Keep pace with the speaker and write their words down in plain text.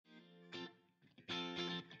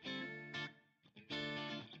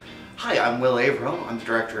Hi, I'm Will Averill. I'm the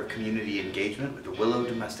Director of Community Engagement with the Willow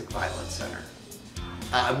Domestic Violence Center.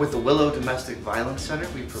 With the Willow Domestic Violence Center,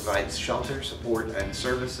 we provide shelter, support, and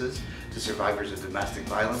services to survivors of domestic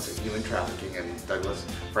violence and human trafficking in Douglas,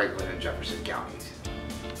 Franklin, and Jefferson counties.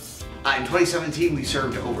 In 2017, we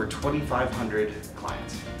served over 2,500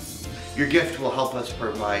 clients. Your gift will help us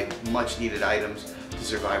provide much-needed items to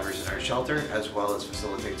survivors in our shelter, as well as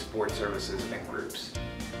facilitate support services and groups.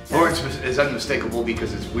 Lawrence is unmistakable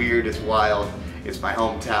because it's weird, it's wild, it's my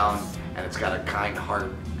hometown, and it's got a kind heart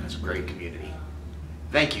and it's a great community.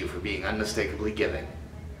 Thank you for being unmistakably giving.